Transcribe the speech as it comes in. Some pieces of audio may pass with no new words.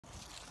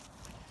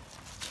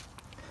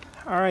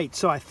All right,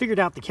 so I figured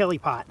out the Kelly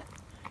pot.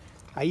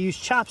 I use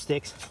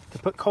chopsticks to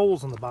put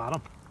coals on the bottom,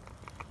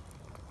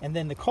 and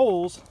then the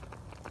coals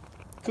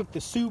cook the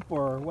soup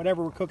or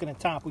whatever we're cooking at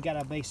top. We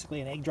got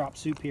basically an egg drop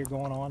soup here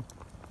going on.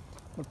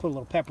 I'm gonna put a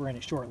little pepper in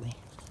it shortly.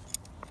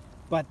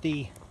 But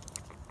the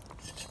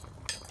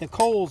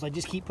coals, I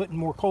just keep putting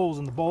more coals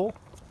in the bowl,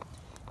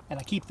 and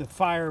I keep the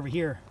fire over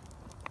here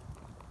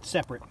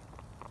separate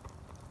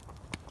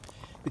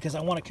because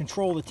I want to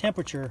control the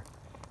temperature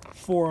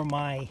for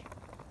my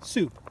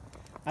soup.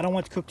 I don't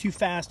want it to cook too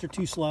fast or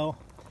too slow.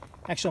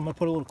 Actually, I'm going to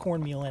put a little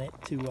cornmeal in it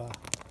to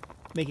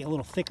make it a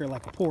little thicker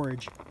like a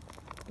porridge.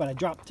 But I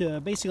dropped,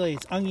 basically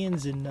it's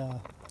onions and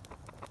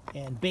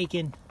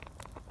bacon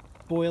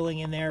boiling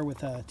in there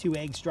with 2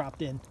 eggs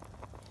dropped in.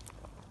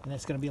 And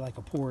that's going to be like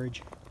a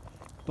porridge.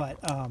 But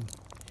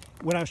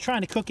when I was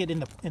trying to cook it in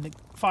the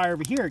fire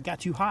over here, it got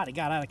too hot. It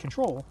got out of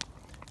control.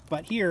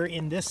 But here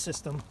in this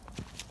system,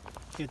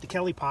 here at the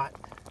Kelly pot,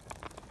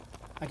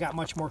 I got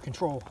much more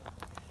control.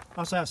 I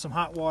also have some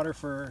hot water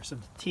for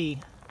some tea.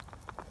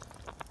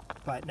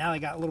 But now I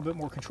got a little bit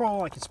more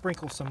control. I can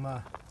sprinkle some.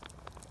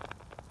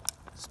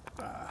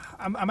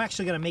 I'm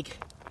actually going to make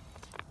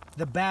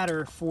the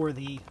batter for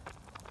the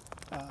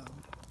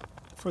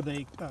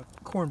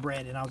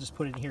cornbread, and I'll just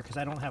put it in here because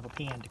I don't have a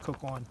pan to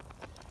cook on.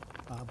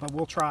 But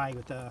we'll try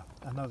with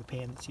another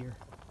pan that's here.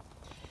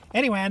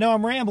 Anyway, I know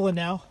I'm rambling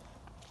now,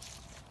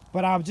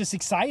 but I'm just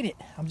excited.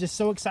 I'm just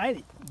so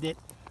excited that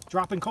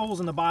dropping coals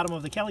in the bottom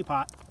of the Kelly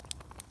pot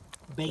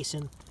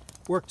basin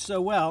worked so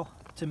well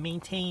to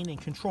maintain and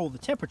control the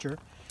temperature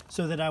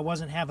so that I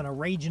wasn't having a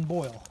raging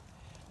boil.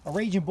 A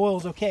raging boil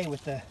is okay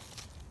with the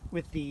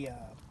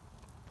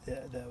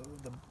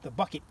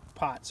bucket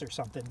pots or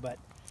something, but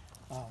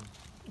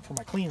for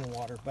my cleaning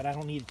water, but I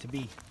don't need it to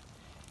be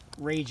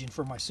raging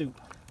for my soup.